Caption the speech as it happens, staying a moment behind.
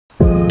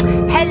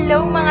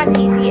Hello mga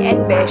Sissy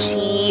and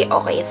Beshie!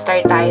 Okay,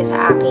 start tayo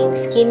sa aking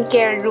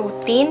skincare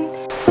routine.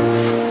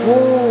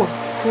 Woo!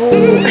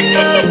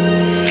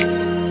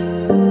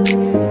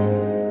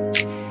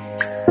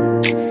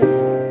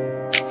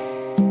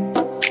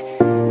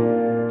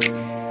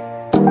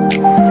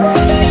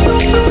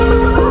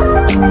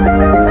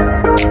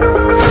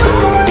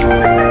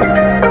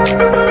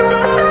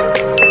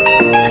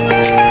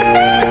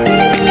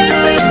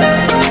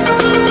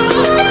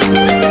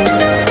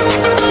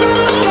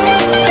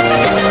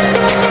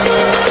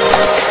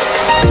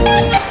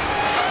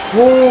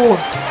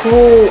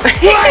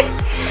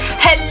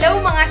 Hello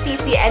mga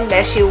Sissy and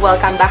Beshie!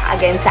 Welcome back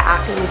again sa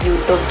aking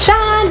YouTube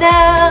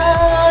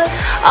channel!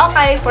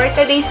 Okay, for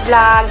today's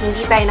vlog,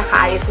 hindi tayo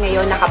nakaayos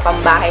ngayon,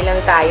 nakapambahay lang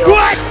tayo.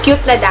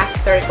 Cute na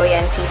duster ko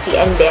yan, Sissy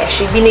and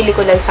Beshie. Binili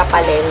ko lang sa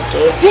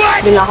palengke.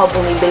 Doon ako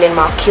bumibili ng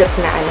mga cute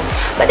na ano.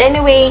 But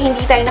anyway,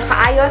 hindi tayo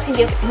nakaayos,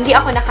 hindi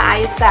ako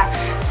nakaayos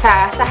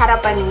sa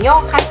harapan ninyo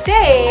kasi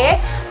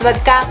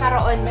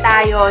magkakaroon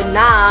tayo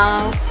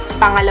ng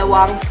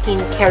pangalawang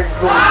skincare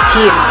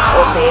routine.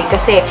 Okay?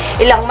 Kasi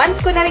ilang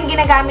months ko na rin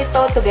ginagamit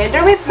to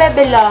together with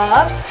Bebe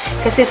Love.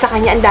 Kasi sa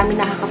kanya, ang dami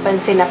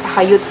nakakapansin.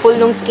 Napaka-youthful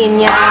nung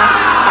skin niya.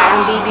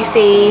 Parang baby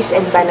face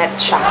and banat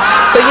siya.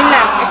 So, yun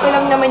lang. Ito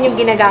lang naman yung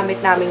ginagamit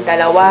naming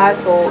dalawa.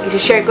 So,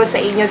 isi-share ko sa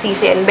inyo,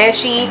 Sissy and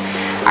Beshie.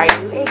 Are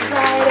you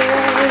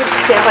excited?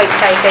 Kasi ako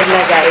excited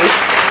na, guys.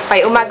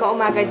 Okay,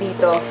 umaga-umaga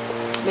dito.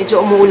 Medyo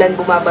umuulan,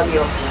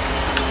 bumabagyo.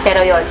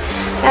 Pero yun.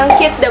 Ang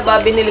cute,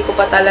 diba? Binili ko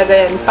pa talaga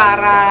yan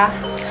para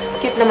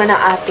cute naman ang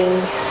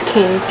ating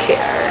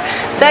skincare.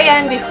 So,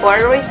 yan.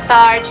 Before we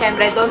start,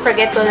 syempre, don't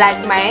forget to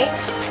like my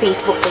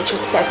Facebook page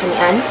at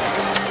Stephanie.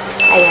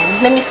 Ayan.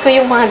 Na-miss ko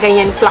yung mga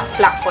ganyan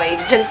plak-plak ko eh.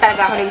 Diyan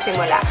talaga ako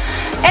nagsimula.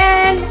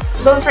 And,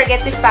 don't forget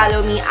to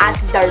follow me at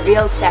The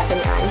Real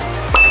Stephanie.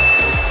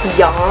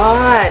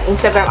 Yan.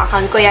 Instagram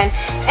account ko yan.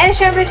 And,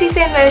 syempre,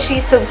 Sissy and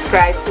Beshie,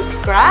 subscribe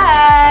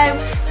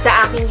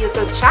sa aking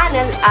YouTube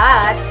channel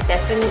at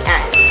Stephanie.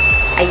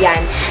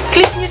 Ayan.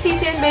 Click nyo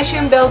Sissy and Beshie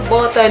yung bell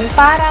button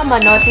para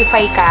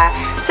ma-notify ka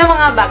sa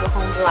mga bago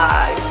kong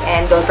vlogs.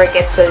 And don't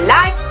forget to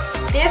like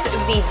this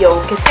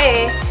video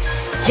kasi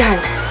yan,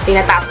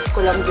 tinatapos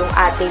ko lang yung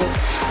ating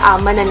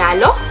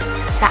mananalo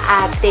sa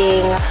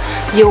ating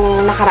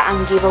yung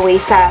nakaraang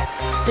giveaway sa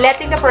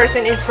letting the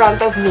person in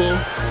front of me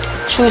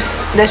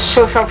choose the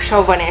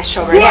chauvinist.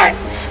 Yes!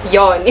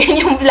 Yun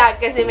yung vlog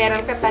kasi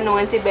meron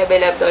katanungan si Bebe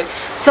Love doon.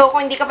 So,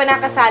 kung hindi ka pa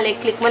nakasali,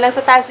 click mo lang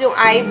sa taas yung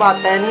I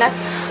button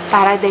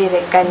para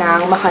direct ka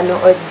nang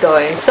makanood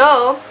doon.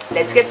 So,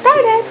 let's get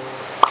started!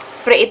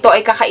 Pero ito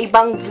ay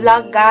kakaibang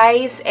vlog,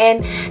 guys.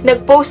 And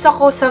nag-post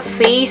ako sa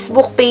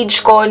Facebook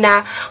page ko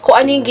na kung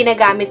ano yung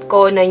ginagamit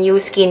ko na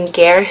new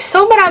skincare.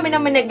 So, marami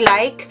naman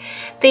nag-like.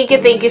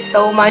 Thank you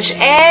so much.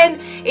 And,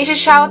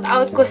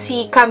 isa-shoutout ko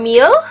si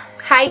Camille.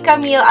 Hi,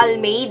 Camille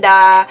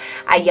Almeida.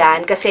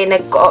 Ayan, kasi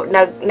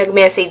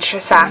nag-message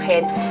siya sa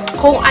akin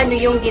kung ano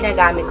yung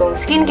ginagamit kong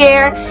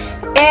skincare.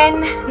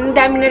 And, ang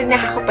dami na rin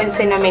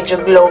nakakapansin na medyo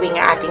glowing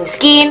ang ating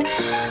skin.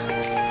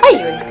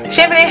 Ayun.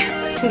 Syempre,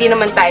 hindi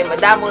naman tayo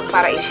madamot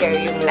para i-share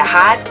yung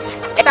lahat.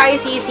 Tayo,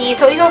 Sissy.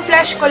 So,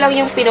 i-flash ko lang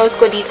yung pinost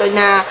ko dito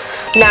na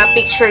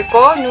picture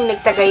ko nung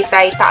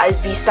nagtagaytay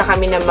St.Ives na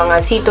kami ng mga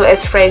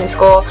C2S friends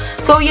ko.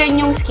 So, yan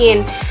yung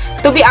skin.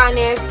 To be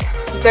honest,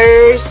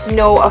 there's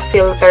no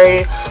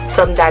filter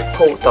from that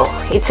photo.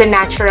 It's a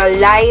natural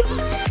light.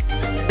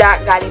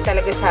 Galing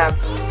talaga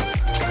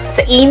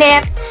sa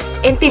init.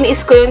 And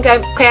tiniis ko yun,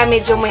 kaya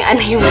medyo may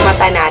ano yung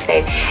mata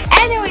natin.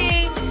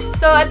 Anyway,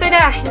 so ito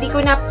na. Hindi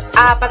ko na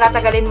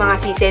patatagalin mga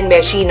Sissy and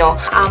Beshie, no?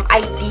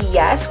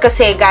 Ideas.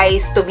 Kasi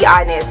guys, to be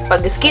honest,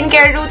 pag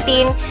skincare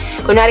routine,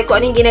 kunwari ko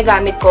ano yung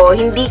ginagamit ko,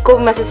 hindi ko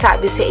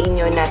masasabi sa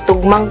inyo na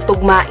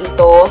tugmang-tugma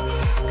ito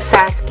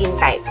sa skin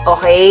type.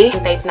 Okay?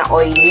 Skin type na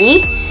oily.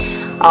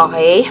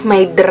 Okay?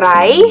 May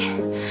dry.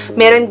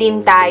 Meron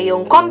din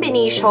tayong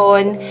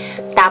combination.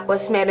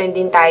 Tapos, meron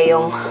din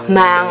tayong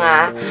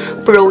mga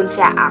prone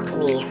sa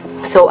acne.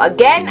 So,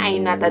 again,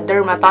 I'm not a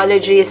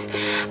dermatologist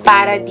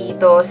para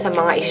dito sa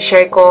mga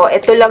isi-share ko.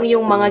 Ito lang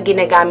yung mga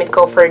ginagamit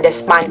ko for the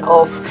span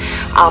of,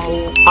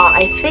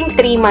 I think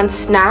 3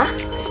 months na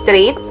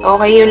straight.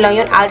 Okay, yun lang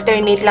yun.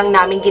 Alternate lang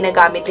namin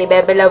ginagamit ni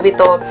Bebe Love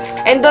ito.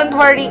 And don't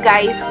worry,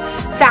 guys.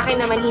 Sa akin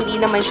naman, hindi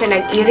naman siya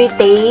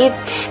nag-irritate.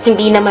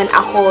 Hindi naman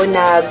ako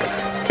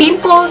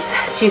nag-pimples.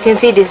 So, you can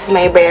see, this is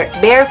my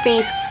bare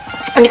face.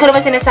 Hindi ko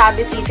naman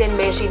sinasabi, Sissy and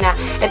Beshie, na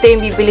ito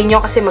yung bibili nyo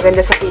kasi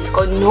maganda sa face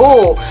ko.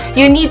 No!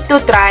 You need to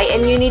try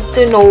and you need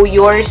to know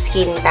your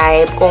skin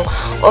type. Kung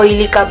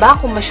oily ka ba,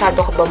 kung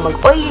masyado ka ba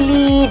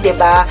mag-oily,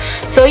 diba?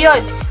 So,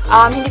 yun.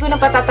 Hindi ko na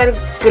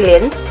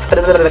patatagalin.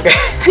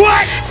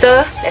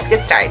 So, let's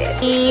get started.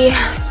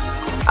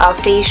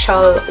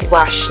 Facial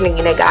wash na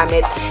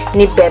ginagamit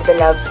ni Bebe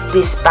Love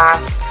this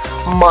past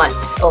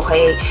months.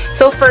 Okay?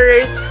 So,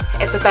 first,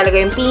 ito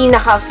talaga yung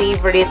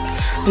pinaka-favorite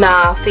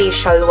na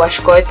facial wash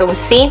ko. Itong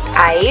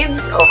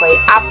St.Ives. Okay,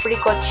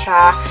 apricot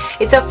siya.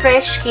 It's a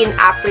fresh skin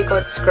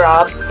apricot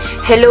scrub.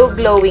 Hello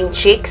Glowing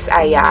Cheeks.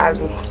 Ayan.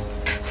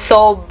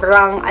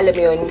 Sobrang, alam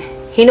mo yun,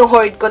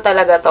 Hinuhoard ko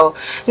talaga to.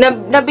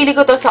 Nabili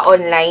ko to sa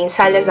online,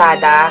 sa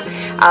Lazada.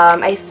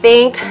 I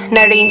think,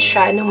 na-range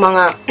siya ng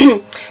mga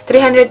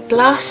 300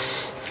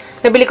 plus.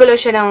 Nabili ko lang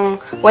siya ng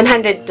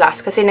 100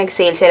 plus kasi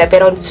nag-sale sila.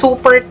 Pero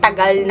super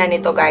tagal na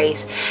nito,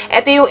 guys.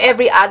 Ito yung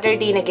every other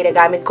day na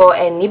ginagamit ko.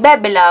 And ni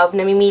Bebe Love,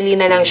 namimili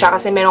na lang siya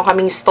kasi meron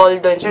kaming stall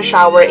doon sa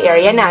shower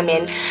area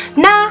namin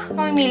na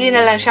mamimili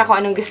na lang siya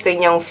kung anong gusto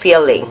niyang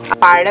feeling.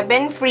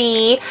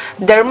 Paraben-free,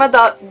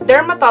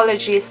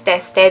 dermatologist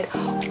tested,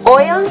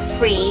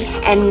 oil-free,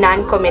 and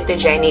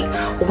non-comedogenic.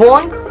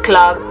 Won't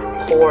clog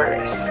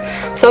pores.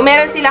 So,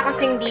 meron sila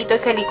kasing dito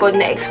sa likod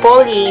na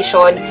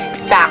exfoliation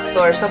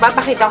factor. So,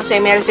 papakita ko sa'yo,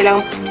 meron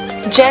silang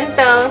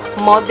gentle,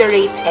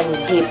 moderate, and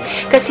deep.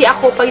 Kasi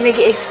ako, pag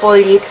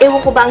nag-exfoliate,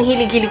 ewan ko ba, ang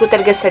hilig-hilig ko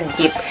talaga sa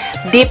deep.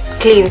 Deep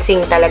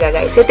cleansing talaga,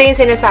 guys. Ito yung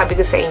sinasabi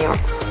ko sa inyo.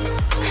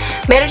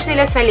 Meron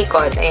sila sa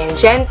likod. Ayan,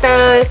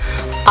 gentle,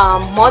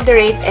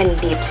 moderate, and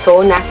deep.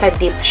 So, nasa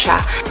deep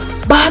siya.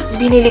 But,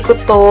 binili ko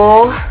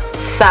to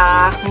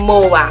sa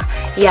MOA.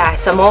 Yeah,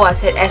 sa MOA,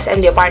 sa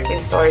SM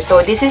department store.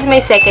 So, this is my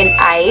second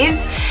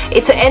Ives.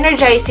 It's an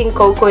energizing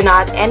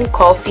coconut and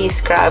coffee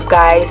scrub,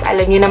 guys.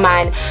 Alam niyo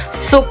naman,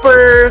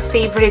 super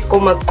favorite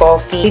ko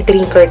mag-coffee.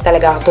 Drinker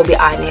talaga ako, to be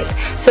honest.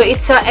 So,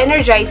 it's an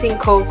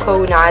energizing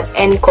coconut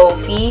and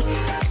coffee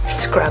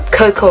scrub.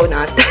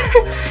 Coconut.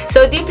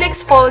 So, deeply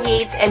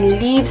exfoliates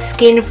and leaves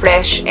skin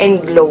fresh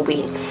and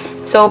glowing.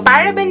 So,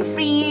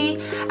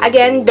 paraben-free,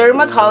 again,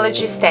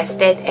 dermatologist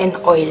tested, and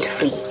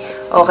oil-free.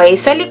 Okay,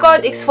 sa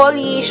likod,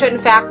 exfoliation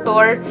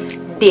factor,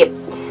 deep.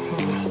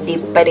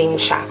 Deep pa rin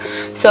siya.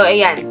 So,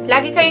 ayan.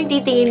 Lagi kayong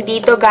titingin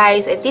dito,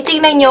 guys. At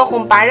titingnan nyo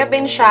kung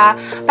paraben siya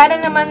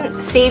para naman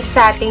safe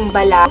sa ating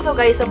bala. So,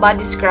 guys, sa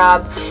body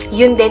scrub,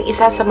 yun din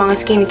isa sa mga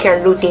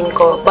skincare routine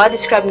ko. Body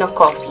scrub ng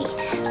coffee.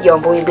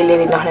 Yun,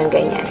 bumibili rin ako ng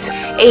ganyan.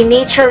 A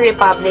Nature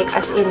Republic,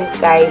 as in,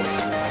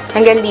 guys,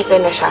 hanggang dito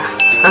na siya.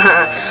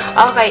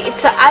 Okay,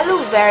 it's a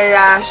aloe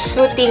vera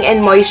soothing and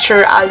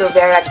moisture aloe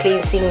vera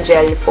cleansing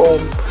gel foam.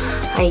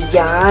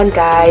 Ayan,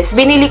 guys.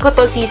 Binili ko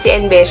to Sissy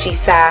and Beshie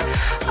sa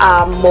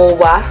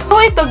MOA. So,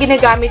 ito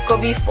ginagamit ko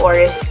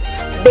before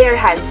bare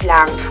hands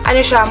lang.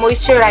 Ano siya,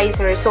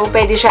 moisturizer. So,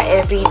 pwede siya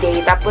everyday.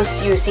 Tapos,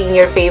 using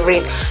your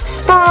favorite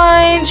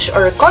sponge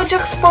or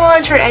Kojak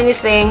sponge or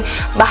anything.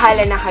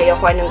 Bahala na kayo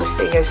kung anong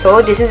gusto nyo.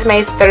 So, this is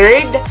my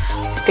third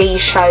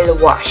facial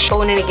wash. So,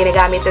 na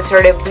ginagamit at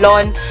sa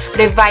Revlon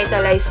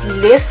Revitalized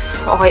Lift.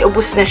 Okay,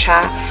 ubus na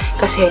siya.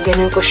 Kasi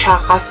ganun ko siya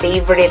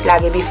ka-favorite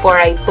lagi before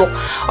I took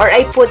or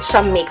I put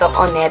some makeup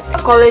on it.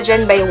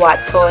 Collagen by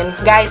Watson.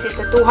 Guys, it's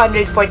a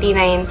 249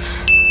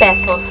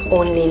 pesos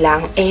only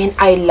lang. And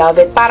I love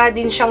it. Para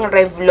din siyang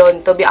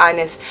Revlon, to be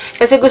honest.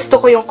 Kasi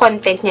gusto ko yung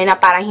content niya na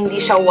parang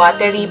hindi siya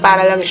watery.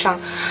 Para lang siyang,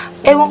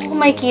 ewan ko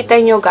kung makikita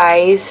nyo,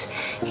 guys.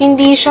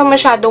 Hindi siya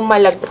masyadong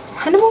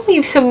ano mo may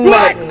sabihin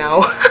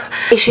malagnaw?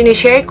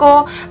 Sinishare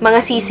ko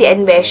mga Sissy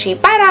and Beshie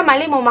para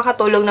mali mo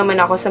makatulong naman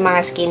ako sa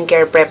mga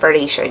skincare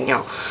preparation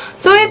nyo.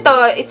 So, ito,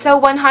 it's a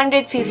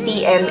 150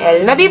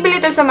 ml.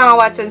 Nabibili ito sa mga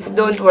Watsons,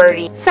 don't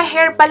worry. Sa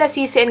hair pala,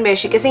 Sissy and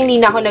Beshie, kasi hindi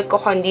na ako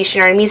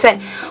nagko-conditioner. Minsan,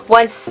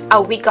 once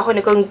a week ako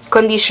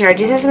nagko-conditioner.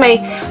 This is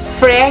my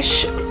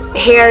fresh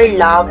Hair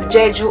Love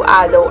Jeju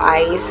Aloe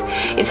Eyes.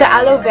 It's a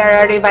aloe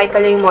vera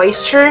revitalizing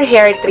moisture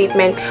hair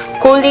treatment,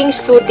 cooling,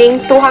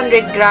 soothing,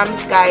 200 grams,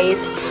 guys.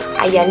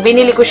 Ayan,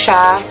 binili ko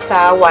siya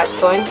sa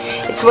Watson.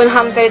 It's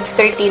 139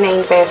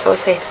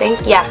 pesos, I think.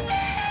 Yeah,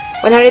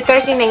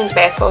 139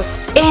 pesos.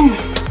 And,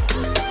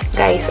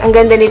 guys, ang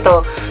ganda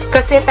nito.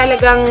 Kasi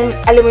talagang,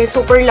 alam mo yung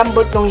super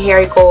lambot ng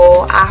hair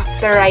ko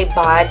after I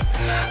bath.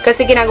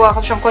 Kasi ginagawa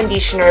ko siyang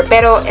conditioner.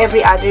 Pero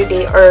every other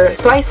day or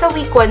twice a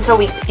week, once a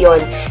week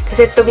yon.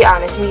 Kasi to be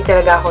honest, hindi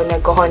talaga ako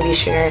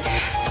nagko-conditioner.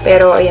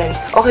 Pero, ayan,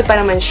 okay pa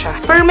naman siya.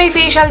 For my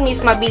facial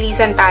mist,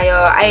 mabilisan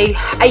tayo. I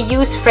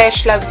use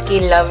Fresh Love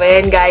Skin Love.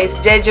 Ayan, guys,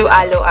 Jeju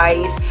Aloe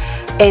Eyes.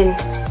 And,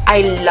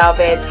 I love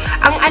it.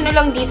 Ang ano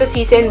lang dito,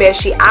 Sissy and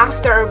Beshie,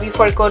 after or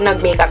before ko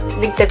nag-makeup,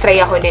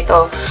 nagtatry ako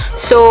nito.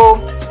 So,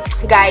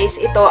 guys,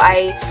 ito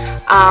ay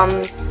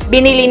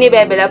binili ni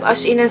Bebe Love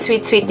as in ang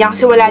sweet-sweet niya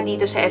kasi wala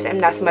dito sa SM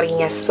Las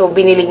Marinas. So,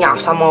 binili niya ako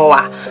sa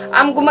MOA.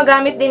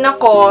 Gumagamit din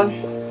ako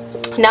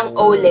ng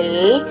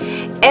Olay.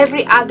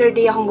 Every other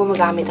day akong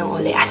gumagamit ng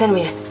Olay. Asan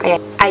mo yan?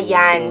 Ayan.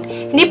 Ayan.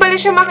 Hindi pala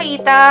siya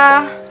makita.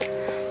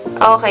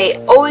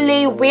 Okay.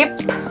 Olay Whip.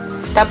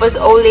 Tapos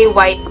Olay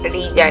White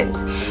Radiant.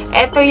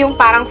 Ito yung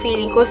parang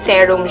feeling ko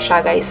serum siya,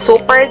 guys.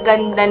 Super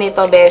ganda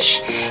nito, besh.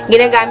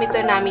 Ginagamit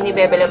to namin ni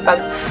Bebe Love pag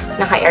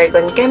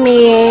naka-aircon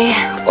kami.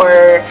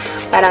 Or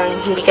parang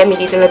hindi kami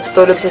dito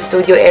natutulog sa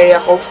studio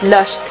area ko.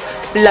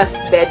 Plus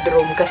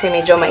bedroom kasi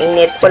medyo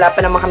mainit. Wala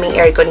pa naman kaming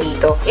aircon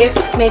dito. If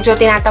medyo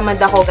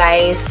tinatamad ako,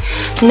 guys,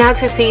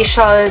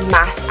 nagfe-facial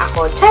mask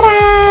ako.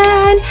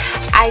 Charan!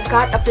 I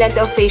got a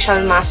plenty of facial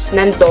mask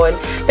nandun.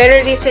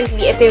 Pero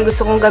recently, ito yung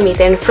gusto kong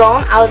gamitin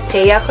from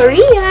Althea,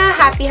 Korea.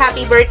 Happy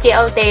birthday,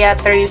 Althea.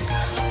 Thursday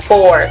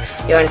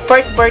 4. Yun,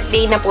 4th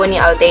birthday na po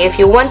ni Althea. If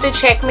you want to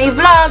check my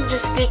vlog,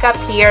 just click up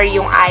here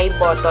yung I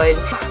button.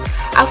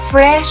 a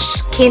fresh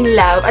skin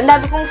love. Ang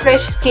dami kong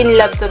fresh skin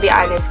love, to be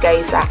honest,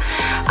 guys,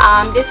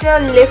 this is a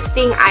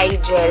lifting eye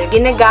gel.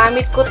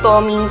 Ginagamit ko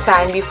to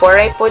minsan before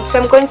I put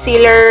some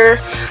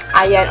concealer,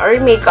 ayan, or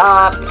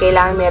makeup.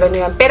 Kailangan meron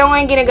yan. Pero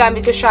ngayon,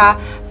 ginagamit ko siya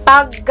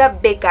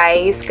paggabi,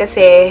 guys,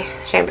 kasi,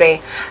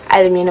 syempre,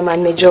 alam niyo naman,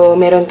 medyo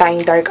meron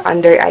tayong dark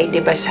under eye,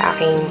 diba, sa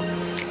aking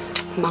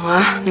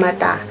mga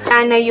mata.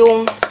 Sana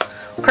yung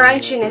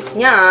crunchiness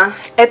niya.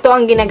 Ito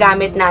ang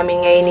ginagamit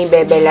namin ngayon ni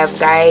Bebe Love,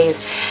 guys.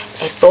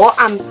 Ito,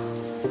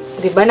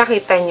 diba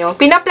nakita nyo?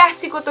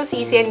 Pinaplastic ko to,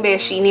 Sissy and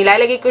Beshie.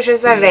 Nilalagay ko siya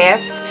sa ref,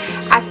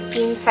 as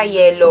in sa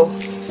yellow.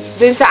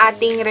 Dun sa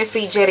ating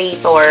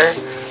refrigerator.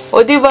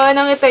 O, diba,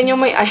 nakita nyo,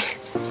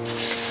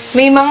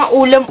 may mga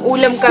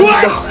ulam-ulam kami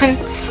doon.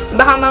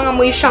 Baka mga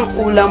amoy siyang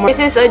ulam.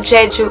 This is a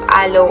Jeju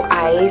Aloe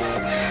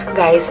Ice.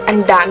 Guys,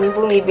 ang daming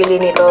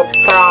bumibili nito.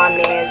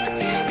 Promise.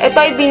 Ito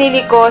ay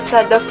binili ko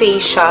sa The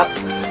Face Shop.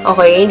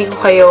 Okay, hindi ko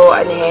kayo,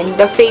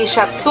 The Face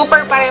Shop.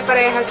 Super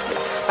pare-parehas.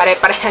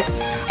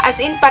 As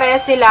in,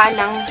 parehas sila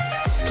ng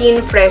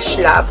Skin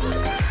Fresh Lab.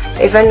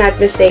 If I'm not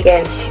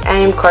mistaken,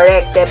 I'm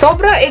correct.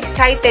 Sobrang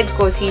excited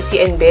ko,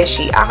 Sissy and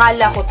Beshie.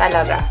 Akala ko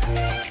talaga,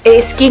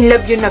 Skin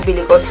Lab yung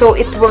nabili ko. So,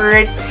 it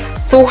worth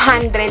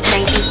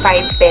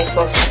 295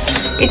 pesos.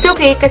 It's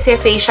okay kasi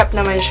face shop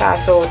naman siya.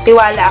 So,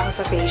 tiwala ako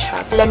sa face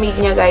shop. Lamig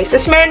niya, guys.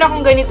 Tapos, meron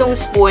akong ganitong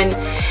spoon.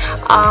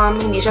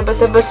 Hindi siya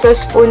basta-basta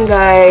spoon,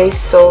 guys.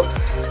 So,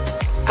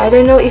 I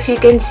don't know if you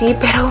can see,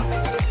 pero,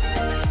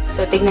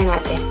 so, tignan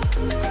natin.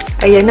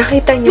 Ayan,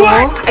 nakita nyo?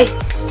 Ay,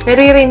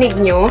 naririnig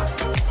nyo?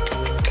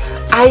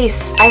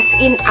 Ice. As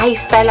in,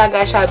 ice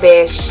talaga siya,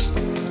 besh.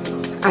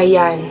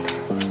 Ayan.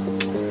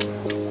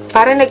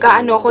 Parang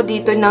nag-aano ko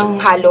dito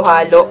ng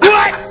halo-halo.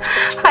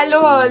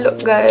 Halo-halo,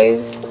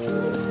 guys.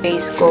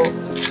 Face ko.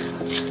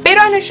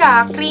 Pero ano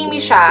siya,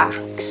 creamy siya.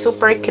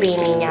 Super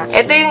creamy niya.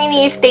 Ito yung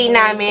ini-stay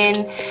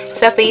namin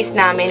sa face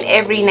namin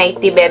every night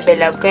ni Bebe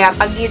Love. Kaya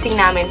pagising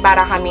namin,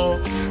 para kaming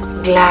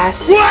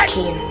glass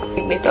skin.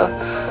 Dito.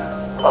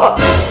 Oh,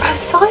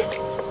 sakit.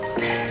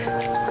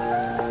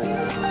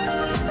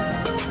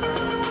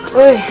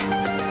 Uy.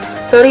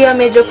 Sorry,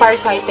 medyo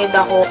farsighted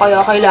ako.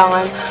 Kaya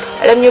kailangan,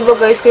 alam nyo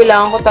ba, guys,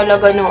 kailangan ko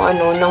talaga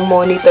ng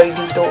monitor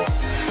dito.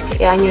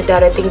 Kaya nyo,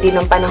 darating din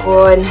ng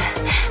panahon.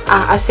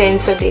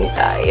 Asenso din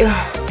tayo.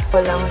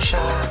 Walang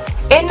siya.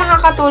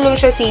 Nakakatulong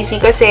siya, Sissy,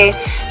 kasi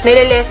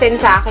nililesen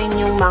sa akin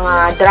yung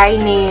mga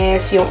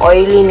dryness, yung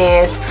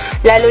oiliness,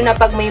 lalo na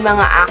pag may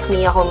mga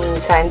acne ako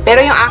minsan. Pero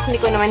yung acne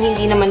ko naman,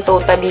 hindi naman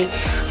totally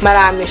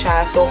marami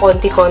siya. So,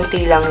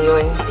 konti-konti lang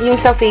yun. Yung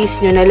sa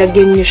face nyo,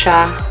 nalagyan nyo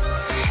siya.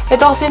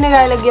 Ito kasi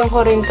nilalagyan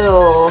ko rin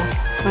to.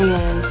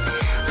 Ayan.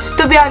 So,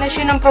 to be honest,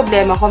 yun ang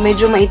problema ko.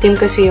 Medyo maitim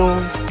kasi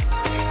yung...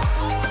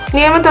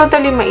 Hindi naman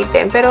totally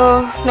maitim,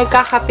 pero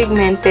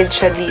nagkaka-pigmented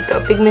siya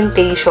dito.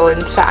 Pigmentation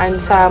sa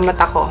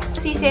mata ko.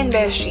 Sissy and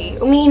Beshie,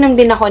 umiinom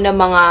din ako ng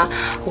mga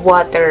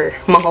water.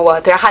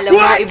 Akala mo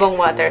mga ibang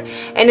water.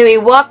 Anyway,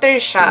 water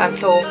siya.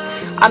 So,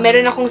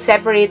 meron akong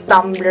separate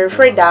tumbler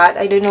for that.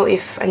 I don't know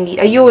if...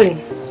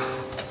 Ayun.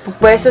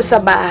 Pwesto sa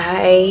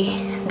bahay.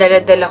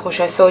 Dala-dala ko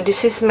siya. So,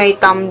 this is my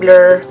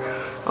tumbler.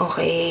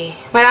 Okay.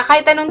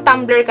 Kahit anong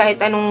tumbler,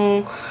 kahit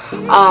anong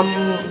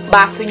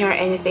baso nyo or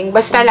anything.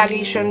 Basta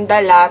lagi siyang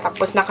dala,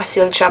 tapos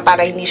nakasealed siya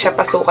para hindi siya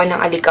pasukan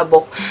ng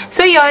alikabok.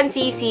 So, yon,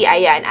 Sissy,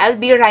 ayan. I'll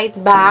be right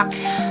back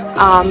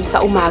sa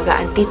umaga.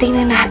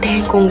 Titingnan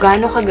natin kung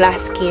gaano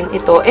ka-glass skin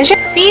ito. And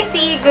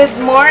Sissy, good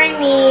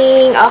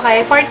morning!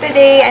 Okay, for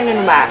today, ano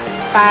na ba?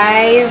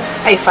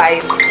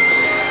 9:57.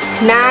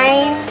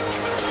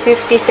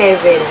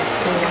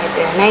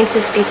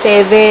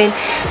 9:57.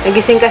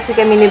 Nagising kasi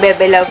kami ni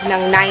Bebe Love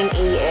ng 9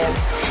 AM.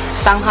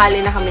 Tanghali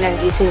na kami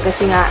nagising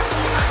kasi nga,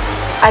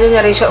 ano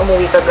na rin siya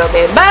umuwi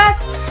kagabi. But,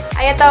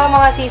 ay ito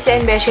mga Sissy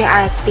and Beshie yung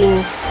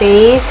ating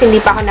face.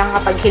 Hindi pa ako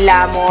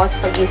nakapaghilamos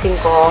pagising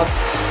ko.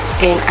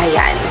 And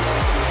ayan.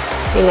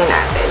 Tingnan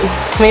natin.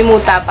 May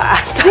muta pa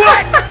ata.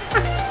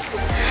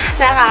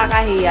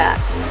 Nakakahiya.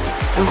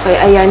 Okay,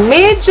 ayan.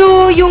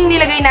 Medyo yung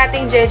nilagay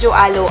nating Jeju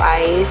Aloe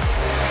Ice.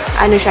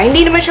 Ano siya,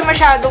 hindi naman siya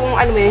masyadong,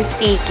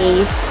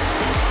 sticky.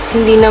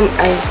 Hindi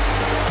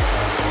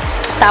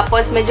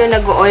Tapos, medyo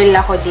nag-oil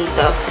ako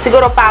dito.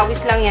 Siguro,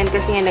 pawis lang yan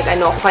kasi nga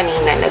nag-ano ako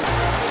kanina.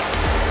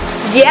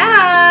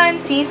 Yan!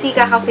 Sissy,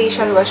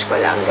 kaka-facial wash ko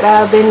lang.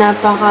 Grabe,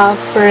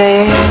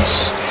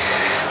 napaka-fresh.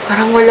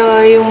 Parang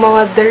wala yung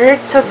mga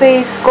dirt sa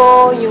face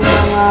ko. Yung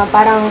mga,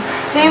 parang,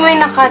 hindi mo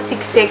yung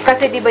nakasiksik.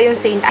 Kasi, di ba yung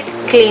St.Ives,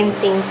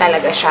 cleansing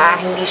talaga siya.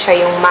 Hindi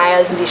siya yung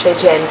mild, hindi siya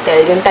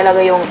gentle. Yun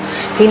talaga yung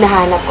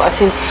hinahanap ko. As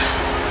in,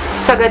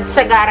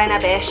 sagad-sagara na,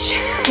 besh.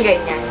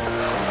 Ganyan.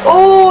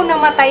 Oh,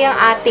 namatay ang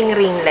ating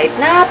ring light.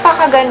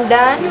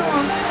 Napakaganda, no?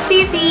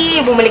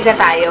 Sissy, bumalik na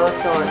tayo.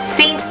 So,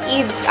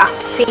 St.Ives.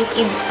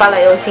 St.Ives pala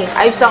yun.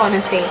 St.Ives ako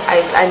ng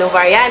St.Ives. Ano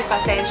ba yan?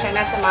 Pasensya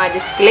na sa mga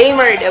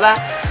disclaimer, diba?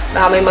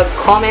 Baka may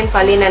mag-comment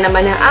pali na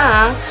naman na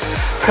ang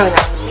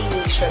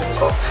pronunciation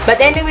ko. But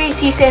anyway,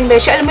 Sissy and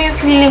Beshie, alam mo yung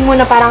feeling mo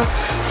na parang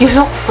you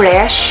look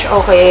fresh,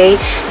 okay?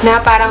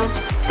 Na parang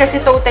kasi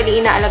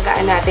totally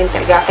inaalagaan natin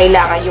talaga.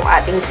 Kailangan yung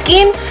ating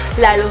skin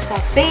lalo sa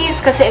face,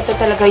 kasi ito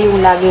talaga yung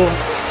laging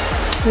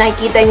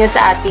nakikita nyo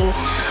sa ating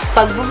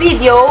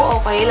pag-video,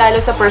 okay?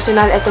 Lalo sa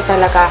personal, ito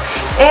talaga.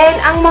 And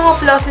ang mga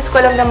flosses ko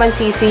lang naman,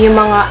 Sisi, yung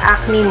mga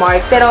acne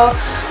mark. Pero,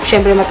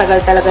 syempre, matagal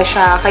talaga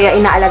siya. Kaya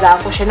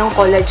inaalagaan ko siya ng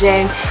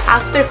collagen.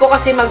 After ko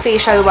kasi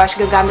mag-facial wash,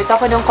 gagamit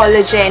ako ng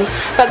collagen.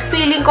 Pag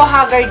feeling ko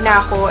haggard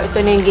na ako, ito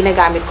na yung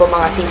ginagamit ko,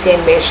 mga Sisi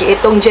and Beshie.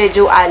 Itong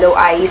Jeju Aloe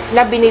Eyes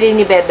na binili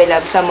ni Bebe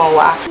Love sa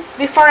MOA.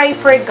 Before I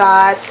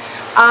forgot,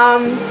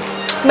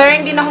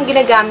 meron din akong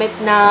ginagamit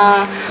na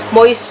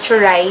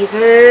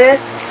moisturizer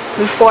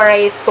before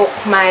I took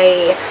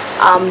my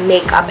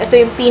makeup. Ito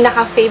yung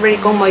pinaka-favorite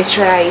kong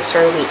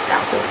moisturizer. Wait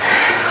lang.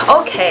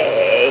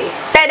 Okay.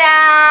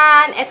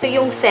 Tadaan! Ito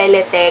yung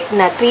Celetec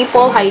na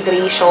triple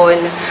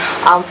hydration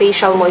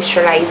facial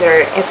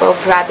moisturizer. Ito,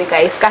 grabe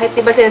guys. Kahit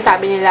diba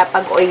sinasabi nila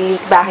pag oily,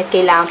 bakit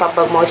kailangan pa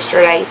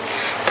pag-moisturize?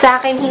 Sa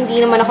akin,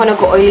 hindi naman ako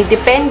nag-oily.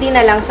 Depende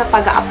na lang sa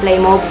pag-a-apply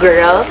mo,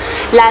 girl.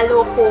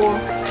 Lalo kung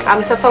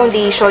sa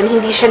foundation,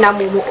 hindi siya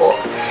namumuo.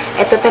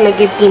 Ito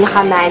talaga yung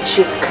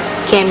pinaka-magic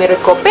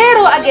Kemerut ko.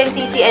 Pero, again,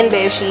 Sissy and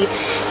Beshie,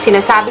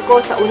 sinasabi ko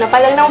sa una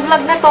pa lang ng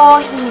vlog na to,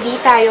 hindi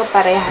tayo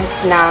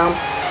parehas ng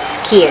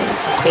skin.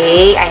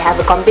 Okay? I have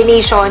a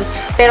combination,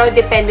 pero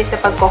depende sa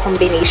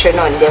pagko-combination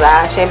nun, di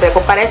ba? Siyempre,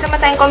 kung parehas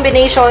naman tayong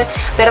combination,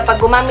 pero pag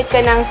gumamit ka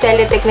ng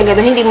Celetec na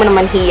gano'n, hindi mo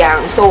naman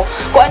hiyang. So,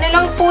 kung ano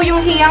lang po yung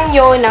hiyang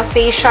nyo na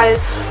facial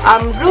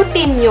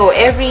routine nyo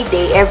every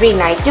day, every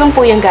night, yun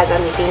po yung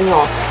gagamitin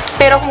nyo.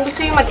 Pero kung gusto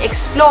nyo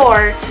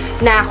mag-explore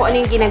na kung ano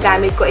yung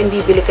ginagamit ko and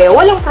bibili kayo,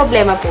 walang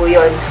problema po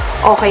yun.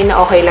 Okay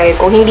na okay lang yun.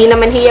 Kung hindi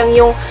naman hiyang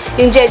yung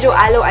Jeju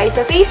Aloe Eyes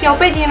sa face nyo,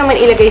 pwede nyo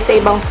naman ilagay sa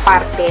ibang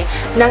parte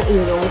ng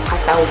inyong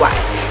katawan.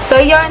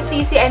 So, yun,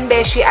 Sissy and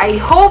Beshie, I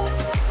hope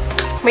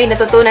may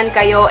natutunan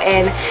kayo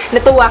and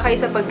natuwa kayo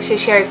sa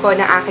pag-share ko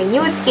ng aking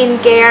new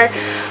skincare.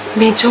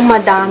 Medyo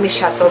madami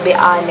siya, to be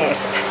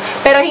honest.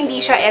 Pero hindi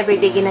siya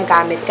everyday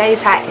ginagamit,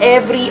 guys, ha?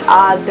 Every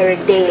other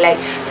day.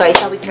 Like, twice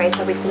a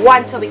week,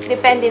 once a week.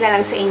 Depende na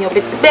lang sa inyo.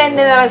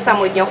 Depende na lang sa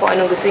mood nyo kung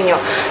anong gusto nyo.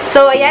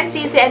 So, ayan,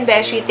 Sissy and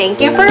Beshie, thank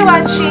you for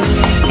watching.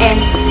 And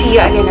see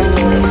you again on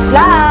the next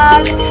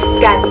vlog.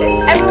 God bless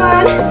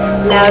everyone.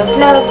 Love,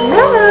 love,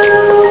 love.